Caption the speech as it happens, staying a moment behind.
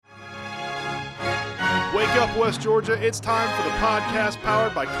Wake up, West Georgia. It's time for the podcast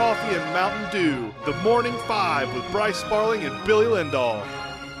powered by Coffee and Mountain Dew. The Morning Five with Bryce Sparling and Billy Lindahl.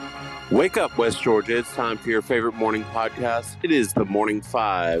 Wake up, West Georgia. It's time for your favorite morning podcast. It is the Morning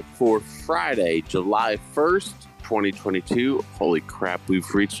Five for Friday, July 1st, 2022. Holy crap,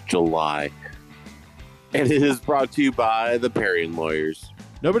 we've reached July. And it is brought to you by the Parian Lawyers.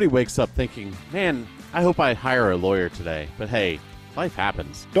 Nobody wakes up thinking, man, I hope I hire a lawyer today. But hey, life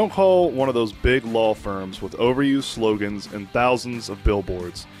happens. Don't call one of those big law firms with overused slogans and thousands of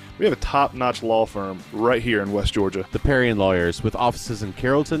billboards. We have a top-notch law firm right here in West Georgia. The Parian Lawyers, with offices in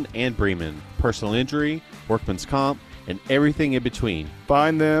Carrollton and Bremen, personal injury, workman's comp, and everything in between.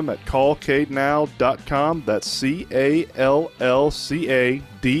 Find them at callcadenow.com. That's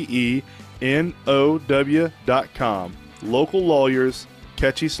CALLCADENOW.com. Local lawyers,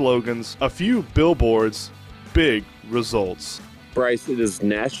 catchy slogans, a few billboards, big results. Bryce, it is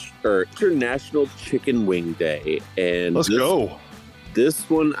International Chicken Wing Day, and let's go. This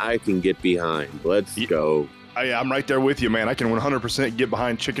one I can get behind. Let's go. I'm right there with you, man. I can 100% get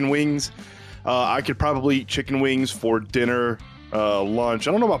behind chicken wings. I could probably eat chicken wings for dinner, lunch.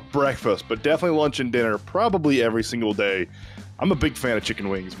 I don't know about breakfast, but definitely lunch and dinner, probably every single day. I'm a big fan of chicken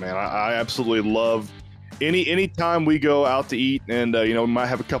wings, man. I absolutely love any time we go out to eat and, we might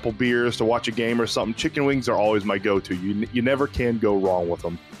have a couple beers to watch a game or something. Chicken wings are always my go-to. You never can go wrong with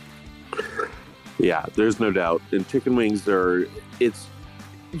them. Yeah, there's no doubt. And chicken wings you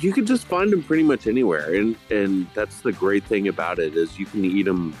can just find them pretty much anywhere. And that's the great thing about it is you can eat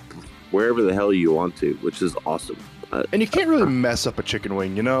them wherever the hell you want to, which is awesome. And you can't really mess up a chicken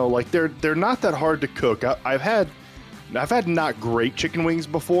wing, like they're not that hard to cook. I've had not great chicken wings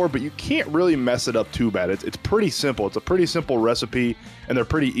before, but you can't really mess it up too bad. It's pretty simple. It's a pretty simple recipe, and they're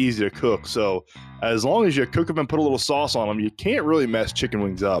pretty easy to cook. So as long as you cook them and put a little sauce on them, you can't really mess chicken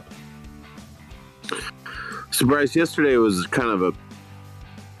wings up. So, Bryce, yesterday was kind of a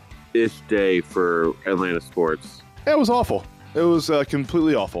ish day for Atlanta sports. It was awful. It was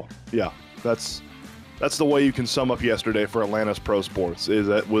completely awful. Yeah, that's the way you can sum up yesterday for Atlanta's pro sports.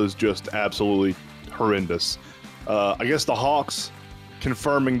 That was just absolutely horrendous. I guess the Hawks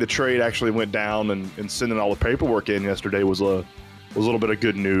confirming the trade actually went down and sending all the paperwork in yesterday was a little bit of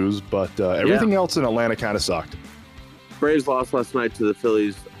good news, but everything else in Atlanta kind of sucked. Braves lost last night to the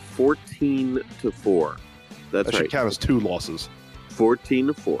Phillies 14-4. That should count as 2 losses.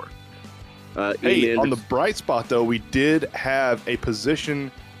 14-4. Hey, on the bright spot, though, we did have a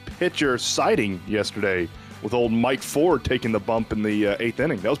position pitcher sighting yesterday with old Mike Ford taking the bump in the 8th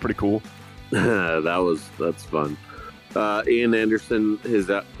inning. That was pretty cool. That's fun. Ian Anderson,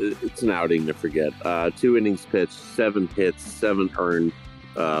 it's an outing to forget. 2 innings pitched, 7 hits, 7 earned,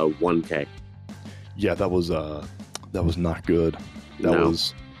 1 K. Yeah, that was not good. That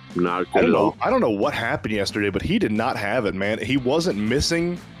was not good at all. I don't know what happened yesterday, but he did not have it, man. He wasn't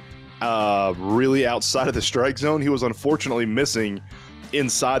missing really outside of the strike zone. He was unfortunately missing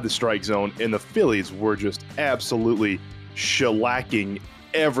inside the strike zone, and the Phillies were just absolutely shellacking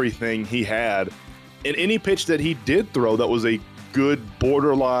everything he had. And any pitch that he did throw that was a good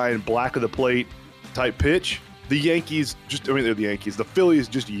borderline black of the plate type pitch, the Phillies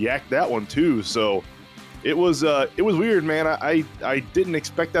just yacked that one too. So it was weird, man. I didn't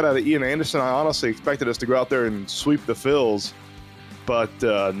expect that out of Ian Anderson. I honestly expected us to go out there and sweep the Phils, but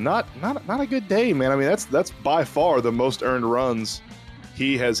not a good day, man. I mean, that's by far the most earned runs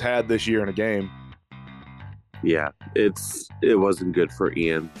he has had this year in a game. Yeah, it wasn't good for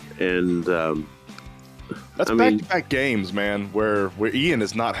Ian, and that's back-to-back games, man, where Ian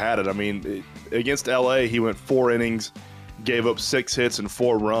has not had it. I mean, against LA, he went 4 innings, gave up 6 hits and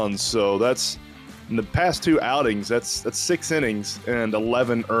 4 runs. So that's in the past 2 outings. That's 6 innings and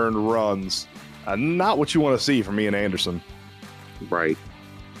 11 earned runs. Not what you want to see from Ian Anderson. Right.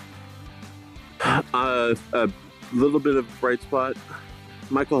 A little bit of bright spot.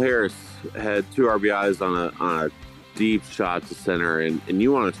 Michael Harris had 2 RBIs on a deep shot to center, and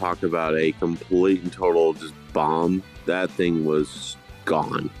you want to talk about a complete and total just bomb. That thing was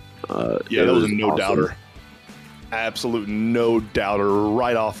gone. That was a no-doubter. Absolute no-doubter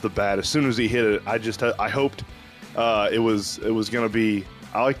right off the bat. As soon as he hit it, I hoped it was going to be.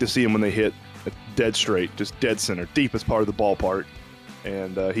 I like to see him when they hit dead straight, just dead center, deepest part of the ballpark,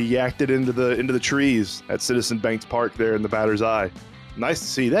 and he yacked it into the trees at Citizen Banks Park there in the batter's eye. Nice to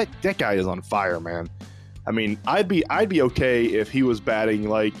see. That guy is on fire, man. I mean, I'd be okay if he was batting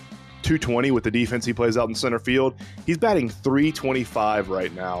like 220 with the defense he plays out in center field. He's batting 325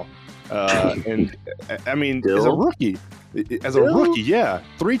 right now. And I mean, as a rookie, yeah,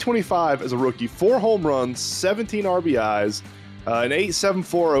 325 as a rookie, 4 home runs, 17 RBIs, an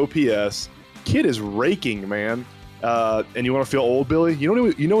 8.74 OPS. Kid is raking, man. And you want to feel old, Billy?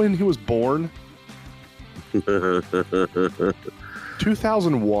 You know when he was born?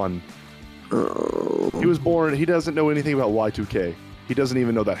 2001. Oh. He was born. He doesn't know anything about Y2K. He doesn't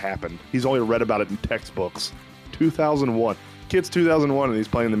even know that happened. He's only read about it in textbooks. 2001. Kid's 2001, and he's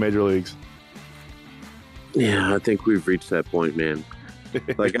playing in the major leagues. Yeah, I think we've reached that point, man.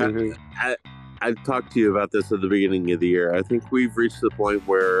 Like, I talked to you about this at the beginning of the year. I think we've reached the point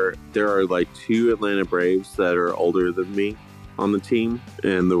where there are like 2 Atlanta Braves that are older than me on the team,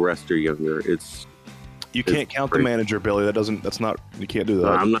 and the rest are younger. You can't count the manager, Billy. You can't do that.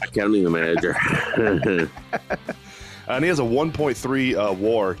 I'm not counting the manager. And he has a 1.3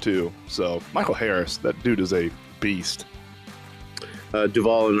 WAR too. So Michael Harris, that dude is a beast.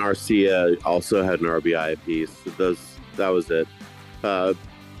 Duvall and Arcia also had an RBI apiece. That was it.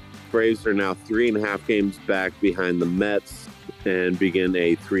 Braves are now 3.5 games back behind the Mets and begin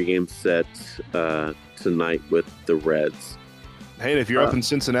a 3-game set tonight with the Reds. Hey, if you're up in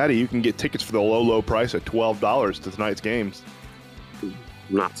Cincinnati, you can get tickets for the low price at $12 to tonight's games.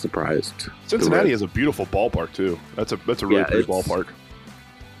 Not surprised. Cincinnati is a beautiful ballpark too. That's a really pretty ballpark.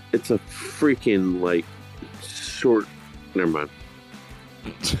 It's a freaking short. Never mind.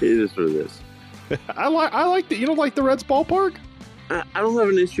 It is what it is. I like the. You don't like the Reds ballpark? I don't have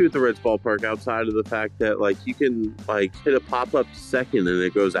an issue with the Reds ballpark outside of the fact that you can hit a pop up second and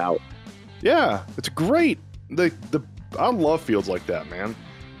it goes out. Yeah, it's great. I love fields like that, man.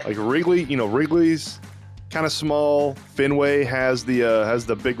 Like Wrigley, Wrigley's kind of small. Fenway has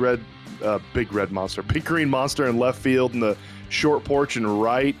the big green monster in left field and the short porch and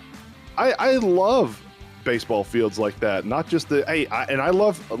right. I love baseball fields like that. Not just I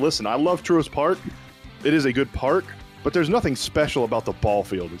love Truist Park. It is a good park, but there's nothing special about the ball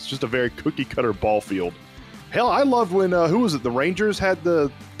field. It's just a very cookie cutter ball field. Hell, I loved when who was it? The Rangers had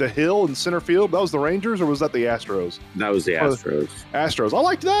the hill in center field. That was the Rangers, or was that the Astros? That was the Astros. Astros. I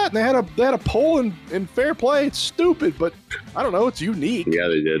liked that. And they had a pole in fair play. It's stupid, but I don't know. It's unique. Yeah,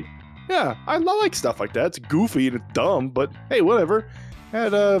 they did. Yeah, I like stuff like that. It's goofy and it's dumb, but hey, whatever.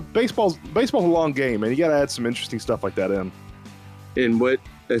 And baseball's a long game, and you got to add some interesting stuff like that in. And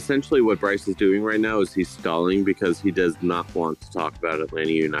essentially what Bryce is doing right now is he's stalling because he does not want to talk about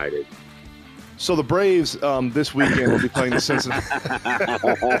Atlanta United. So the Braves this weekend will be playing the Cincinnati.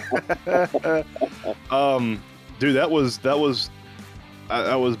 Dude, that was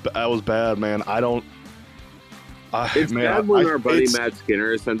bad, man. It's bad when our buddy Matt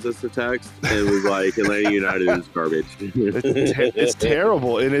Skinner sends us a text and was like, Atlanta United is garbage. It's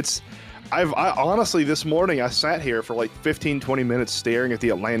terrible, and I honestly, this morning I sat here for 15, 20 minutes staring at the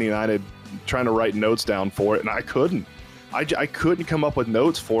Atlanta United, trying to write notes down for it, and I couldn't. I couldn't come up with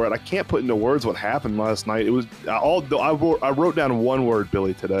notes for it. I can't put into words what happened last night. It was I wrote down one word,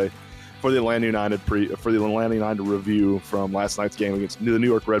 Billy, today for the Atlanta United review from last night's game against the New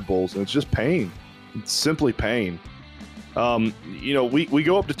York Red Bulls, and it's just pain. It's simply pain. We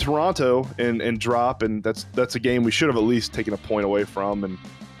go up to Toronto and drop, and that's a game we should have at least taken a point away from, and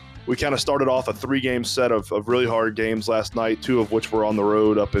we kind of started off a 3-game set of really hard games last night, 2 of which were on the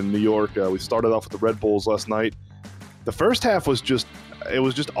road up in New York. We started off with the Red Bulls last night. The first half was just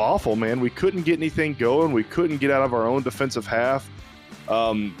awful, man. We couldn't get anything going. We couldn't get out of our own defensive half.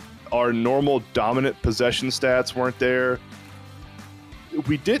 Our normal dominant possession stats weren't there.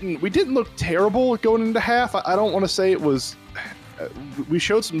 We didn't look terrible going into half. I don't want to say it was. We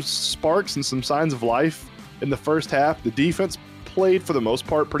showed some sparks and some signs of life in the first half. The defense played for the most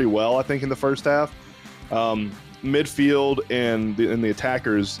part pretty well, I think, in the first half. Midfield and the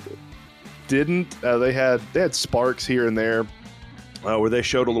attackers didn't. They had sparks here and there where they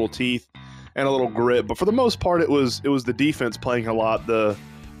showed a little teeth and a little grit, but for the most part, it was the defense playing a lot. The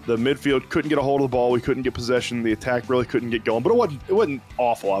midfield couldn't get a hold of the ball. We couldn't get possession. The attack really couldn't get going, but it wasn't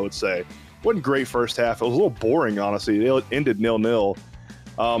awful, I would say. It wasn't great first half. It was a little boring, honestly. It ended 0-0.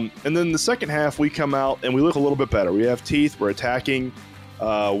 And then the second half, we come out and we look a little bit better. We have teeth. We're attacking.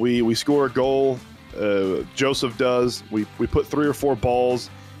 We score a goal. Joseph does. We put 3 or 4 balls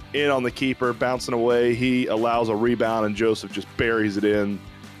in on the keeper, bouncing away. He allows a rebound, and Joseph just buries it in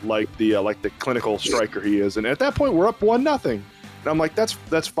like the clinical striker he is. And at that point, we're up 1-0. And I'm like, that's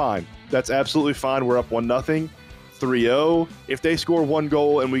fine. That's absolutely fine. We're up 1-0, 3-0. If they score 1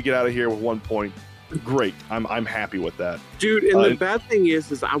 goal and we get out of here with 1 point, great. I'm happy with that, dude. And the bad thing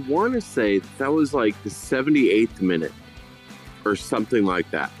is I want to say that was like the 78th minute or something like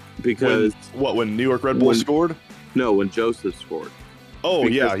that. Because when New York Red Bulls scored? No, when Joseph scored. Oh,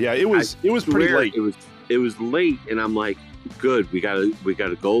 because yeah. It was pretty late. It was late, and I'm like, good. We got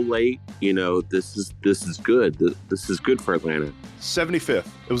a goal late. this is good. This is good for Atlanta. 75th.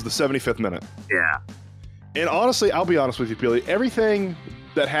 It was the 75th minute. Yeah. And honestly, I'll be honest with you, Billy. Everything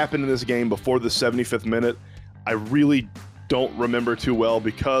that happened in this game before the 75th minute, I really don't remember too well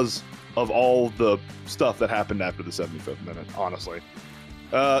because of all the stuff that happened after the 75th minute, honestly.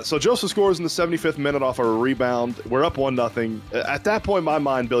 So Joseph scores in the 75th minute off of a rebound. We're up 1-0. At that point, my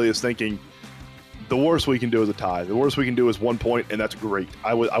mind, Billy, is thinking, the worst we can do is a tie. The worst we can do is 1 point, and that's great.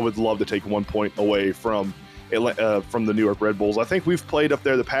 I would love to take 1 point away from the New York Red Bulls. I think we've played up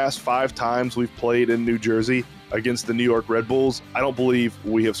there the past 5 times we've played in New Jersey against the New York Red Bulls. I don't believe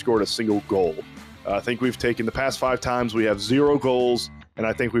we have scored a single goal. I think we've taken the past 5 times we have 0 goals, and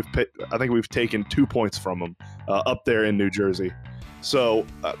I think we've taken 2 points from them up there in New Jersey. So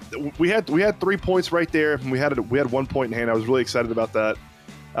we had 3 points right there, and we had 1 point in hand. I was really excited about that.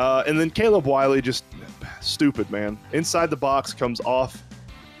 And then Caleb Wiley, just stupid, man. Inside the box, comes off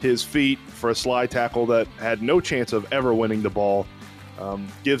his feet for a slide tackle that had no chance of ever winning the ball.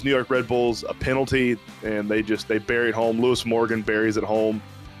 Gives New York Red Bulls a penalty, and they bury it home. Lewis Morgan buries it home.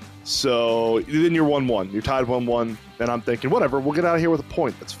 So then you're 1-1. You're tied 1-1. And I'm thinking, whatever, we'll get out of here with a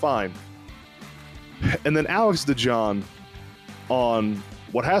point. That's fine. And then Alex DeJohn, on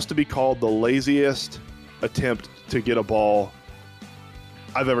what has to be called the laziest attempt to get a ball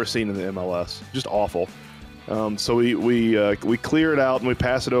I've ever seen in the MLS. Just awful. So we clear it out and we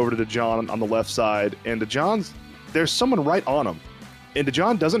pass it over to DeJohn on the left side. And there's someone right on him. And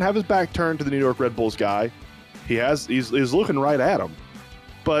DeJohn doesn't have his back turned to the New York Red Bulls guy. He's looking right at him.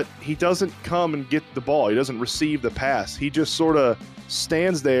 But he doesn't come and get the ball. He doesn't receive the pass. He just sort of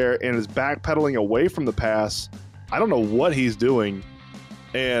stands there and is backpedaling away from the pass. I don't know what he's doing.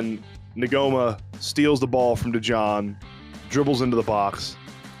 And Ngoma steals the ball from DeJohn, dribbles into the box,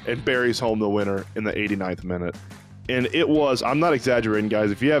 and buries home the winner in the 89th minute. And it was, I'm not exaggerating,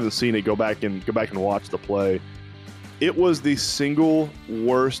 guys. If you haven't seen it, go back and watch the play. It was the single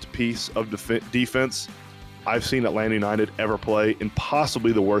worst piece of defense I've seen Atlanta United ever play, and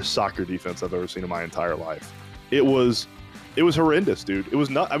possibly the worst soccer defense I've ever seen in my entire life. It was horrendous, dude. It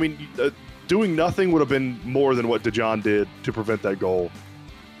was not, doing nothing would have been more than what DeJohn did to prevent that goal.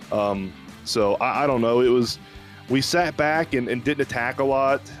 So I don't know. We sat back and didn't attack a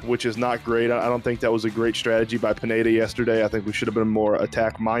lot, which is not great. I don't think that was a great strategy by Pineda yesterday. I think we should have been more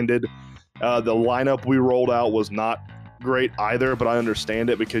attack-minded. The lineup we rolled out was not great either, but I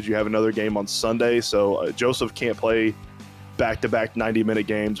understand it because you have another game on Sunday. So Joseph can't play back-to-back 90-minute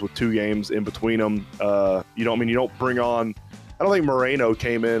games with 2 games in between them. You don't bring on. I don't think Moreno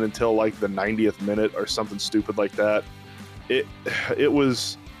came in until like the 90th minute or something stupid like that. It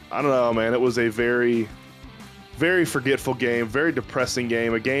was, I don't know, man. It was a very, very forgetful game, very depressing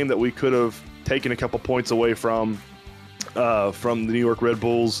game, a game that we could have taken a couple points away from the New York Red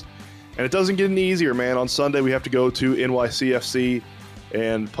Bulls. And it doesn't get any easier, man. On Sunday, we have to go to NYCFC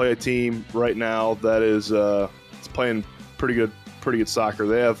and play a team right now that is it's playing pretty good soccer.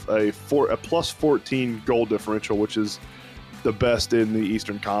 They have a plus 14 goal differential, which is the best in the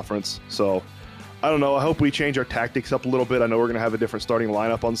Eastern Conference. So I don't know. I hope we change our tactics up a little bit. I know we're going to have a different starting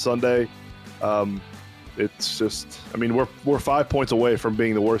lineup on Sunday. It's just, we're 5 points away from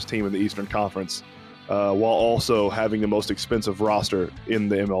being the worst team in the Eastern Conference, while also having the most expensive roster in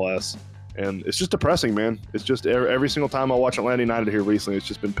the MLS. And it's just depressing, man. It's just every single time I watch Atlanta United here recently, it's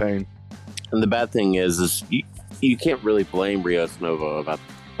just been pain. And the bad thing is you can't really blame Rios Nova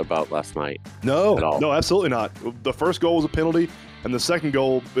about last night. No, at all. No, absolutely not. The first goal was a penalty, and the second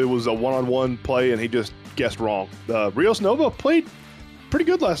goal, it was a one-on-one play, and he just guessed wrong. Rios Nova played pretty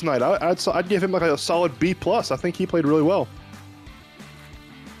good last night. I'd give him like a solid B+. I think he played really well.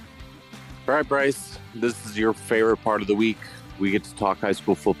 All right, Bryce, this is your favorite part of the week. We get to talk high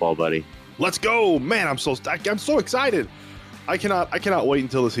school football, buddy. Let's go, man! I'm so excited. I cannot wait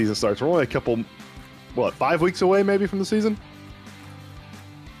until the season starts. We're only a couple, 5 weeks away maybe from the season.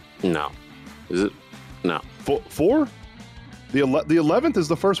 No, is it? No. 4? The 11th is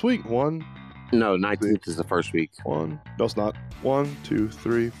the first week. 1. No, 19th is the first week. 1. No, it's not. 1, 2,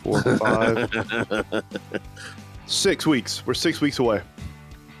 3, 4, 5. 6 weeks. We're 6 weeks away.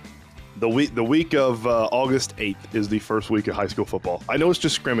 The week of August 8th is the first week of high school football. I know it's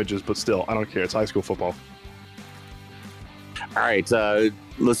just scrimmages, but still, I don't care. It's high school football. All right,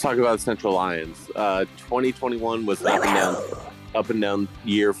 let's talk about Central Lions. 2021 was up and down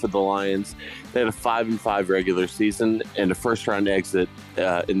year for the Lions. They had a 5-5 regular season and a first-round exit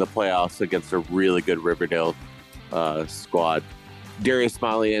in the playoffs against a really good Riverdale squad. Darius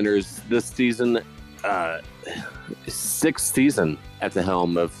Smiley enters this season, 6th season at the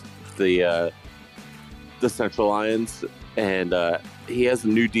helm of the Central Lions, and he has a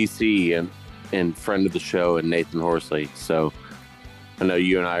new DC and friend of the show, and Nathan Horsley. So I know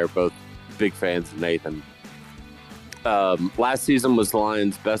you and I are both big fans of Nathan. Last season was the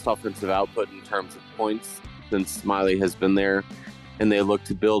Lions' best offensive output in terms of points since Smiley has been there, and they look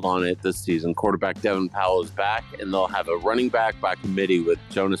to build on it this season. Quarterback Devin Powell is back, and they'll have a running back by committee with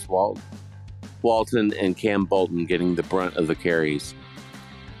Jonas Walton and Cam Bolton getting the brunt of the carries.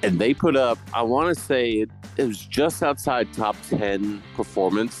 And they put up, I want to say it was just outside top 10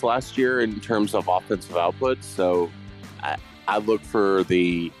 performance last year in terms of offensive output. So I look for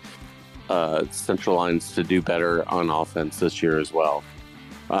the Central Lions to do better on offense this year as well.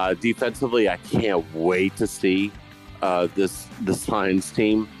 Defensively, I can't wait to see this Lions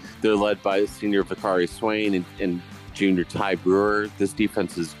team. They're led by senior Vicari Swain and junior Ty Brewer. This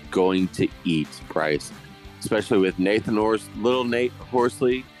defense is going to eat, Bryce, especially with little Nate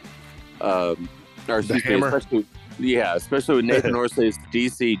Horsley. Especially with Nathan Horsley's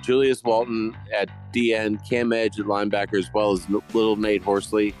DC, Julius Walton at DN, Cam Edge at linebacker, as well as little Nate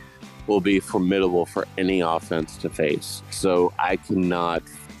Horsley, will be formidable for any offense to face. So I cannot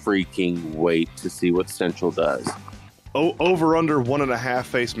freaking wait to see what Central does. Over under 1.5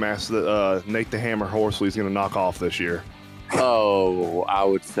 face masks that Nate the Hammer Horsley is going to knock off this year. Oh, I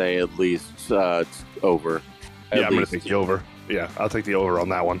would say at least over. I'm going to take the over. Yeah, I'll take the over on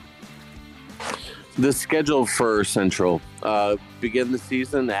that one. The schedule for Central begin the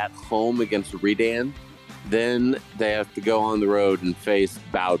season at home against Redan. Then they have to go on the road and face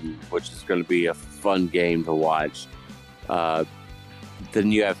Bowden, which is going to be a fun game to watch.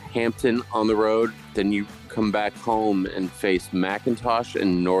 Then you have Hampton on the road. Then you come back home and face McIntosh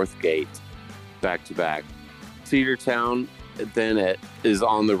and Northgate back-to-back. Cedartown then is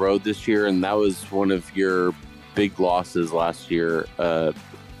on the road this year, and that was one of your big losses last year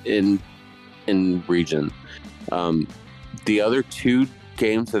in region. The other two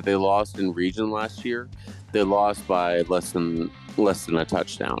games that they lost in region last year, they lost by less than a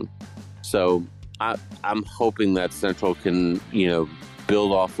touchdown. So I'm hoping that Central can,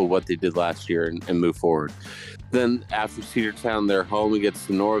 build off of what they did last year and move forward. Then after Cedartown, they're home against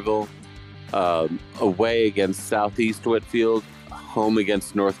Norville, away against Southeast Whitfield, home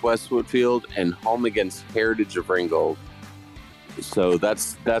against Northwest Whitfield, and home against Heritage of Ringgold. So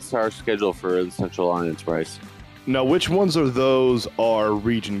that's our schedule for the Central Lions, Bryce. Now, which ones of those are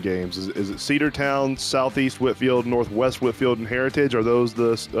region games? Is it Cedartown, Southeast Whitfield, Northwest Whitfield, and Heritage? Are those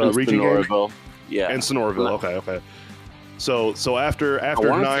the region games? Sonoraville. Yeah. And Sonoraville. Okay. So after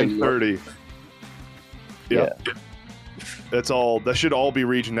 9:30. Yeah. That should all be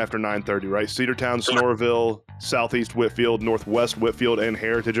region after 9:30, right? Cedartown, Sonoraville, Southeast Whitfield, Northwest Whitfield, and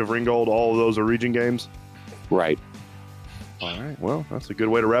Heritage of Ringgold. All of those are region games. Right. All right. Well, that's a good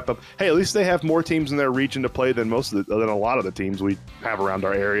way to wrap up. Hey, at least they have more teams in their region to play than than a lot of the teams we have around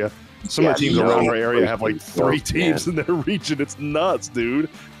our area. Some of the teams around our area have like 3 teams in their region. It's nuts, dude.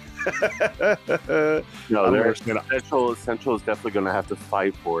 Central is definitely going to have to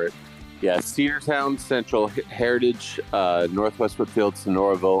fight for it. Yeah, Cedartown, Central, Heritage, Northwest Whitfield,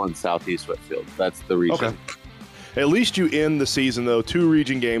 Sonoraville, and Southeast Whitfield. That's the region. Okay. At least you end the season, though, 2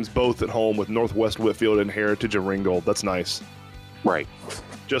 region games, both at home with Northwest Whitfield and Heritage of Ringgold. That's nice. Right.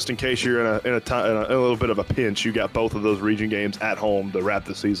 Just in case you're in a little bit of a pinch, you got both of those region games at home to wrap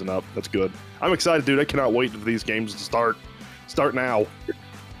the season up. That's good. I'm excited, dude. I cannot wait for these games to start. Start now.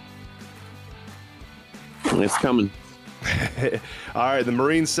 It's coming. All right, the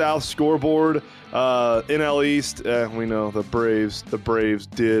Marine South Scoreboard, NL East. We know the Braves. The Braves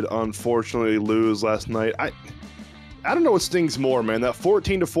did unfortunately lose last night. I don't know what stings more, man. That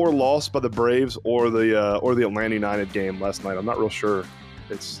 14-4 loss by the Braves or the Atlanta United game last night. I'm not real sure.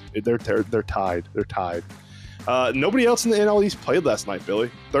 They're tied. They're tied. Nobody else in the NL East played last night,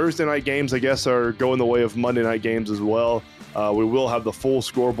 Billy. Thursday night games, I guess, are going the way of Monday night games as well. We will have the full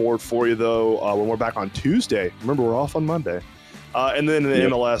scoreboard for you, though, when we're back on Tuesday. Remember, we're off on Monday. And then in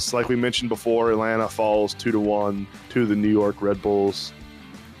the MLS, like we mentioned before, Atlanta falls 2-1 to the New York Red Bulls.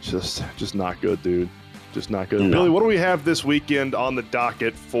 Just not good, dude. Just not good. No. Billy, what do we have this weekend on the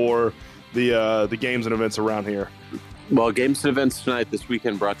docket for the games and events around here? Well, games and events tonight this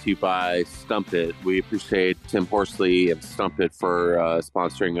weekend brought to you by Stump It. We appreciate Tim Horsley and Stump It for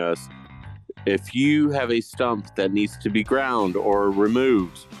sponsoring us. If you have a stump that needs to be ground or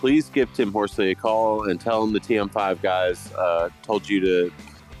removed, please give Tim Horsley a call and tell him the TM5 guys told you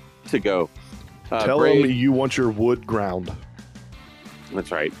to go. Tell him you want your wood ground.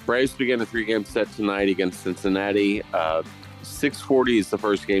 That's right. Braves begin a 3-game set tonight against Cincinnati. 6:40 is the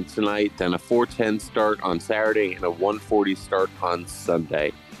first game tonight, then a 4:10 start on Saturday and a 1:40 start on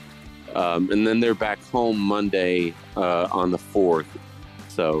Sunday. And then they're back home Monday on the 4th.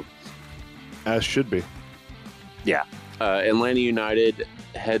 So, as should be. Yeah. Atlanta United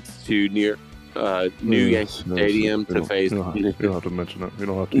heads to New Yankee Stadium to face You don't have to mention it. You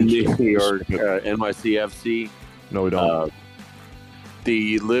don't have to. New York NYCFC. No, we don't.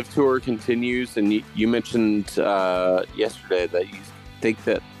 The Live Tour continues, and you mentioned yesterday that you think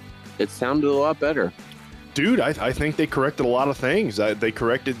that it sounded a lot better. Dude, I think they corrected a lot of things. They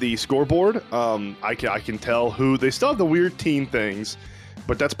corrected the scoreboard. I can tell who. They still have the weird team things,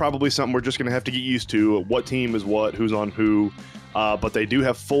 but that's probably something we're just going to have to get used to. What team is what, who's on who. But they do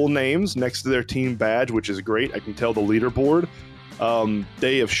have full names next to their team badge, which is great. I can tell the leaderboard.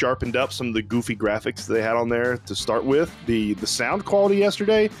 They have sharpened up some of the goofy graphics they had on there to start with. The sound quality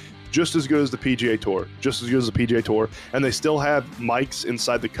yesterday, just as good as the PGA Tour. Just as good as the PGA Tour. And they still have mics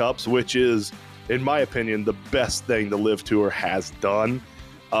inside the cups, which is, in my opinion, the best thing the Live Tour has done.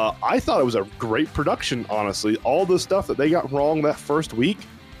 I thought it was a great production, honestly. All the stuff that they got wrong that first week,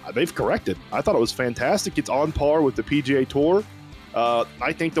 they've corrected. I thought it was fantastic. It's on par with the PGA Tour.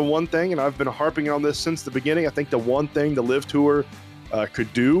 I think the one thing, and I've been harping on this since the beginning, I think the one thing the Live Tour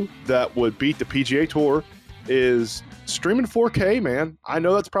could do that would beat the PGA Tour is streaming 4K, man. I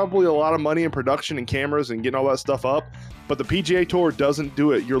know that's probably a lot of money in production and cameras and getting all that stuff up, but the PGA Tour doesn't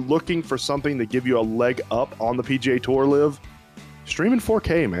do it. You're looking for something to give you a leg up on the PGA Tour, Live. Streaming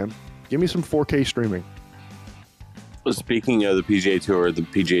 4K, man. Give me some 4K streaming. Well, speaking of the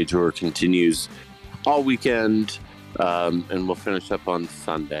PGA Tour continues all weekend, and we'll finish up on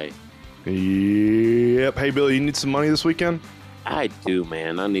Sunday. Yep. Hey, Billy, you need some money this weekend? I do,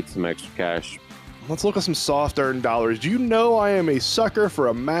 man. I need some extra cash. Let's look at some soft earned dollars. Do you know I am a sucker for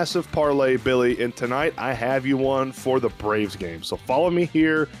a massive parlay, Billy? And tonight I have you one for the Braves game. So follow me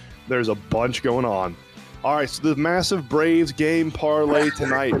here. There's a bunch going on. All right, so the massive Braves game parlay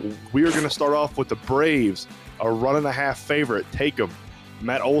tonight. We are going to start off with the Braves, a 1.5 favorite. Take them.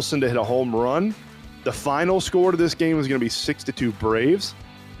 Matt Olson to hit a home run. The final score to this game is going to be 6-2 Braves.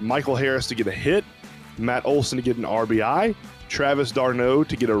 Michael Harris to get a hit. Matt Olson to get an RBI. Travis d'Arnaud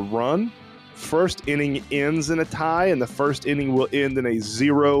to get a run. First inning ends in a tie, and the first inning will end in a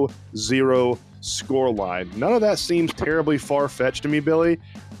 0-0 scoreline. None of that seems terribly far-fetched to me, Billy.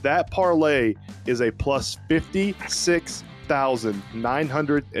 That parlay is a plus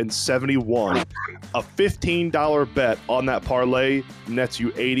 56,971. A $15 bet on that parlay nets you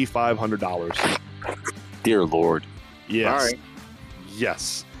 $8,500. Dear Lord. Yes. All right.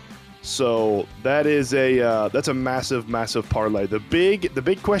 Yes. So that is that's a massive parlay. The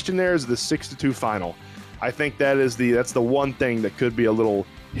big question there is the 6-2 final. I think that's the one thing that could be a little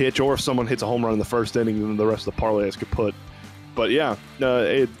hitch, or if someone hits a home run in the first inning, then the rest of the parlays could put. But yeah,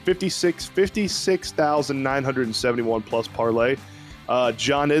 56,971 plus parlay.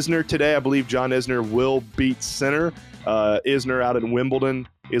 John Isner today, I believe John Isner will beat Sinner. Isner out in Wimbledon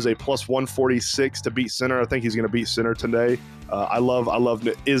is a plus 146 to beat Sinner. I think he's going to beat Sinner today. I love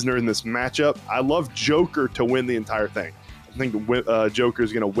Isner in this matchup. I love Joker to win the entire thing. I think Joker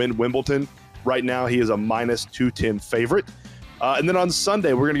is going to win Wimbledon. Right now, he is a minus 210 favorite. And then on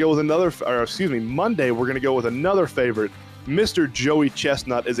Sunday, we're going to go with Monday, we're going to go with another favorite. Mr. Joey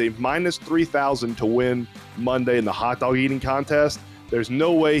Chestnut is a minus 3,000 to win Monday in the hot dog eating contest. There's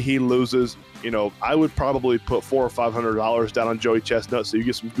no way he loses. You know, I would probably put $400 or $500 down on Joey Chestnut so you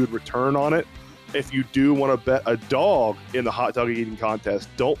get some good return on it. If you do want to bet a dog in the hot dog eating contest,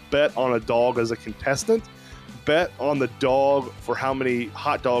 don't bet on a dog as a contestant. Bet on the dog for how many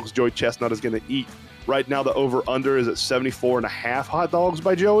hot dogs Joey Chestnut is going to eat. Right now, the over-under is at 74.5 hot dogs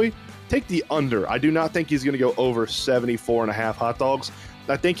by Joey. Take the under. I do not think he's going to go over 74.5 hot dogs.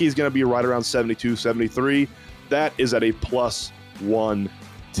 I think he's going to be right around 72, 73. That is at a plus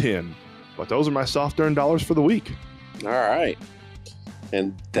 110. But those are my soft earned dollars for the week. All right.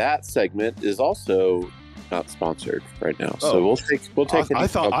 And that segment is also not sponsored right now. So we'll take I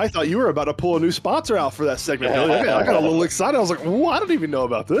thought you were about to pull a new sponsor out for that segment. I got a little excited. I was like, "Whoa, I don't even know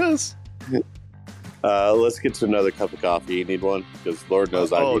about this." Let's get to another cup of coffee. You need one? Because Lord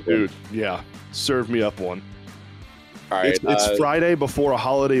knows I need one. Dude, yeah. Serve me up one. All right. It's Friday before a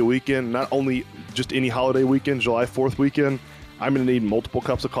holiday weekend. Not only just any holiday weekend, July 4th weekend. I'm going to need multiple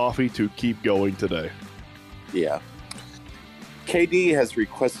cups of coffee to keep going today. Yeah. KD has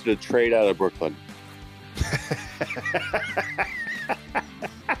requested a trade out of Brooklyn.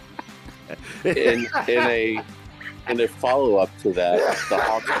 In a follow-up to that, the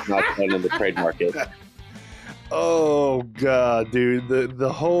Hawks are not done in the trade market. Oh God, dude!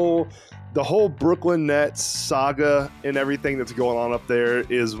 The whole Brooklyn Nets saga and everything that's going on up there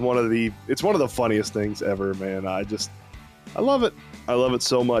is one of the funniest things ever, man. I love it. I love it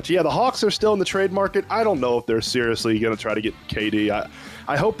so much. Yeah, the Hawks are still in the trade market. I don't know if they're seriously going to try to get KD.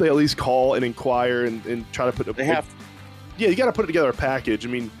 I hope they at least call and inquire and try to put. They have. Yeah, you got to put together a package. I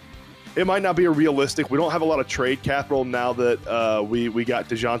mean, it might not be a realistic. We don't have a lot of trade capital now that we got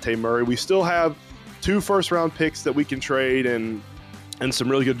DeJounte Murray. We still have 2 first-round picks that we can trade and some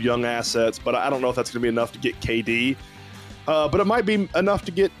really good young assets. But I don't know if that's going to be enough to get KD. But it might be enough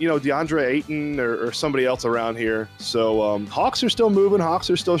to get, DeAndre Ayton or somebody else around here. So Hawks are still moving. Hawks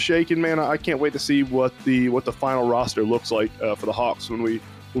are still shaking, man. I can't wait to see what the final roster looks like for the Hawks when we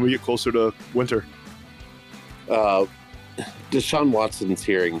get closer to winter. Deshaun Watson's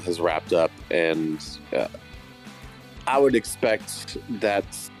hearing has wrapped up, and I would expect that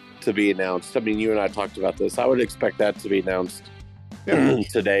to be announced. I mean, you and I talked about this. I would expect that to be announced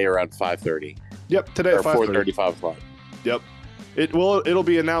today around 5:30. Yep, today at 4:30, 5 o'clock. Yep. It'll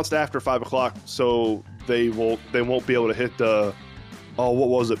be announced after 5 o'clock, so they won't be able to hit the. Oh, what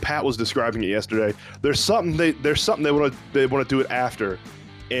was it? Pat was describing it yesterday. There's something they want to do it after,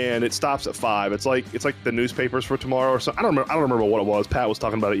 and it stops at 5. It's like the newspapers for tomorrow or something. I don't remember what it was. Pat was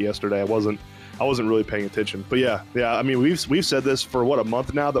talking about it yesterday. I wasn't really paying attention. But yeah. I mean, we've said this for a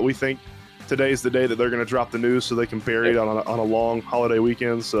month now that we think today's the day that they're going to drop the news so they can bury it on a long holiday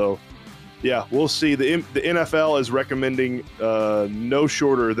weekend. So. Yeah, we'll see. The NFL is recommending no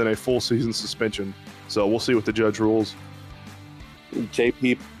shorter than a full season suspension. So we'll see what the judge rules.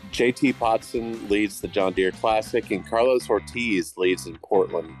 JT Potson leads the John Deere Classic, and Carlos Ortiz leads in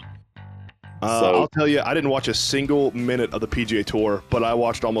Portland. I'll tell you, I didn't watch a single minute of the PGA Tour, but I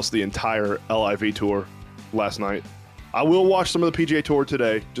watched almost the entire LIV Tour last night. I will watch some of the PGA Tour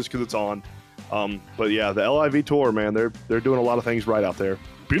today just because it's on. But yeah, the LIV Tour, man, they're doing a lot of things right out there.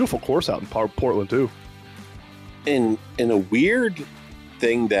 Beautiful course out in Portland too. In a weird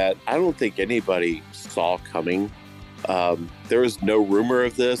thing that I don't think anybody saw coming, there was no rumor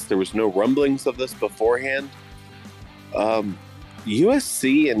of this. There was no rumblings of this beforehand.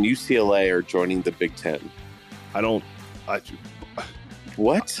 USC and UCLA are joining the Big Ten.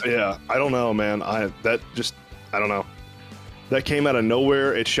 What? Yeah, I don't know, man. I don't know. That came out of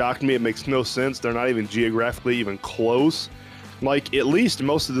nowhere. It shocked me. It makes no sense. They're not even geographically even close. Like, at least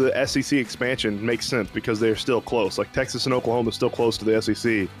most of the SEC expansion makes sense because they're still close. Like, Texas and Oklahoma are still close to the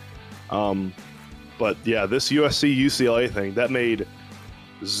SEC. But, yeah, this USC-UCLA thing, that made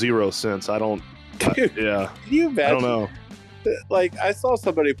zero sense. Dude, can you imagine? I don't know. Like, I saw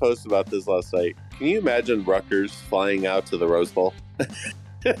somebody post about this last night. Can you imagine Rutgers flying out to the Rose Bowl?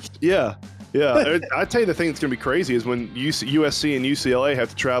 Yeah. I tell you, the thing that's going to be crazy is when USC and UCLA have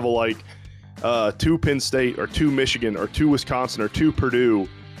to travel, like, to Penn State or to Michigan or to Wisconsin or to Purdue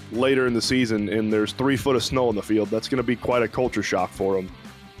later in the season, and there's 3 foot of snow in the field. That's going to be quite a culture shock for them.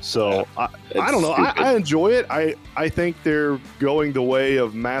 So I don't know. I enjoy it. I think they're going the way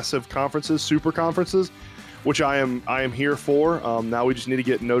of massive conferences, super conferences, which I am here for. Now we just need to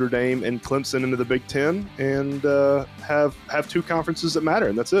get Notre Dame and Clemson into the Big Ten and have 2 conferences that matter,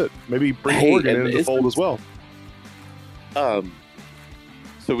 and that's it. Maybe bring Oregon into the fold as well.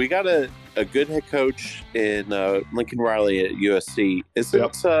 So we got a good head coach in Lincoln Riley at USC.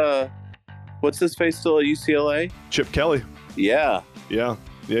 Isn't what's his face still at UCLA? Chip Kelly. Yeah,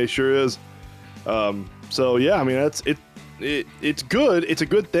 he sure is. So yeah, I mean it's good. It's a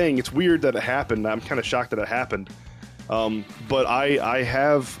good thing. It's weird that it happened. I'm kind of shocked that it happened. But I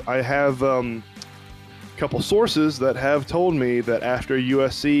have a couple sources that have told me that after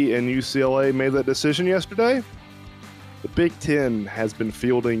USC and UCLA made that decision yesterday, the Big Ten has been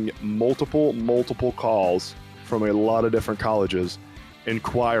fielding multiple calls from a lot of different colleges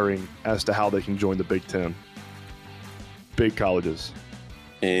inquiring as to how they can join the Big Ten. Big colleges.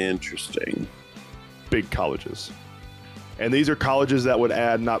 Interesting. Big colleges. And these are colleges that would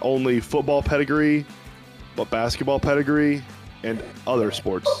add not only football pedigree, but basketball pedigree and other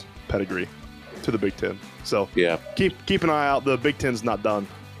sports pedigree to the Big Ten. So yeah, keep an eye out. The Big Ten's not done,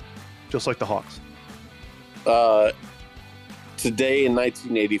 just like the Hawks. Today in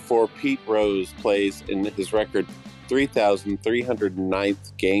 1984, Pete Rose plays in his record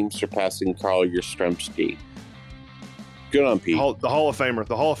 3,309th game, surpassing Carl Yastrzemski. Good on Pete. The Hall of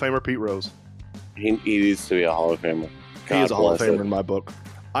Famer Pete Rose. He needs to be a Hall of Famer. God he is a Hall of Famer it. in my book.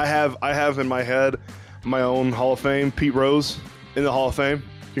 I have in my head my own Hall of Fame. Pete Rose in the Hall of Fame.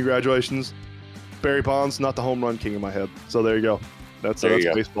 Congratulations. Barry Bonds, not the home run king in my head. So there you go. That's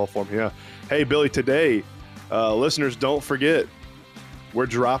baseball for me. Yeah. Hey, Billy, today, listeners, don't forget, we're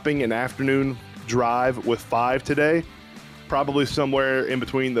dropping an afternoon drive with 5 today. Probably somewhere in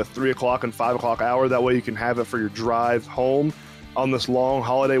between the 3 o'clock and 5 o'clock hour. That way you can have it for your drive home. on this long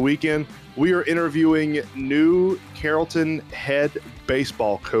holiday weekend. We are interviewing new Carrollton head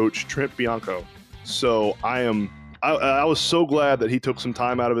baseball coach Trent Bianco. So I was so glad that he took some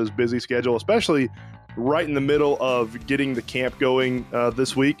time out of his busy schedule, especially right in the middle of getting the camp going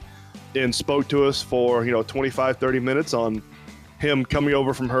this week, and spoke to us for 25, 30 minutes on him coming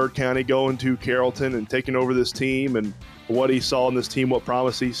over from Heard County, going to Carrollton and taking over this team, and what he saw in this team, what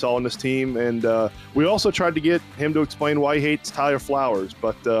promise he saw in this team. And we also tried to get him to explain why he hates Tyler Flowers,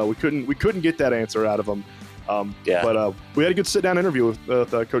 but we couldn't get that answer out of him. But we had a good sit-down interview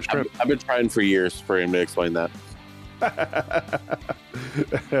with Coach Trent. I've been trying for years for him to explain that.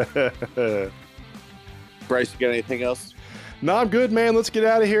 Bryce, you got anything else? No, I'm good, man. Let's get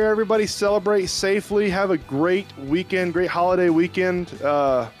out of here. Everybody celebrate safely. Have a great weekend, great holiday weekend.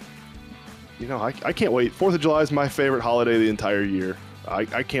 I can't wait. 4th of July is my favorite holiday of the entire year. I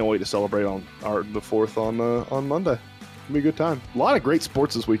can't wait to celebrate on the 4th on Monday. It'll be a good time. A lot of great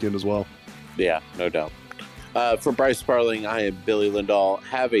sports this weekend as well. Yeah, no doubt. For Bryce Sparling, I am Billy Lindahl.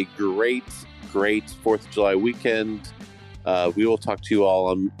 Have a great 4th of July weekend. We will talk to you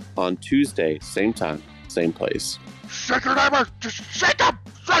all on Tuesday, same time, same place. Shake your neighbors! Just shake them!